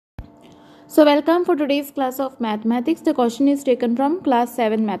So welcome for today's class of mathematics. The question is taken from class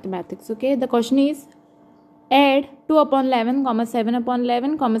 7 mathematics. Okay, the question is add 2 upon 11, 7 upon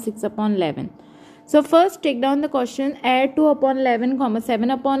 11, 6 upon 11. So first take down the question, add 2 upon 11, 7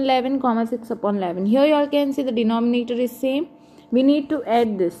 upon 11, 6 upon 11. Here you all can see the denominator is same. We need to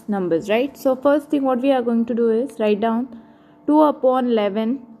add this numbers, right? So first thing what we are going to do is write down 2 upon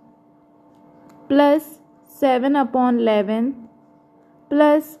 11 plus 7 upon 11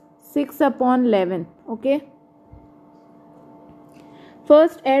 plus 6 upon 11. Okay,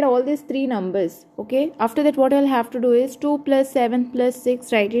 first add all these three numbers. Okay, after that what I'll have to do is 2 plus 7 plus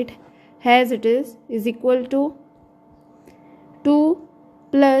 6, write it as it is equal to 2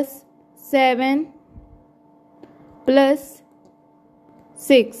 plus 7 plus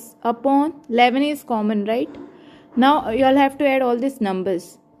 6 upon 11 is common, right? Now you all have to add all these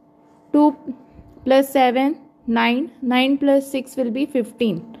numbers. 2 plus 7 9, 9 plus 6 will be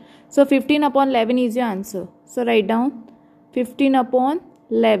 15. So 15 upon 11 is your answer. So write down 15 upon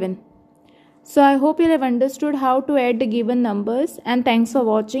 11. So I hope you have understood how to add the given numbers, and thanks for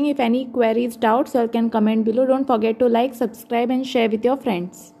watching. If any queries, doubts, you can comment below. Don't forget to like, subscribe and share with your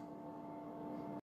friends.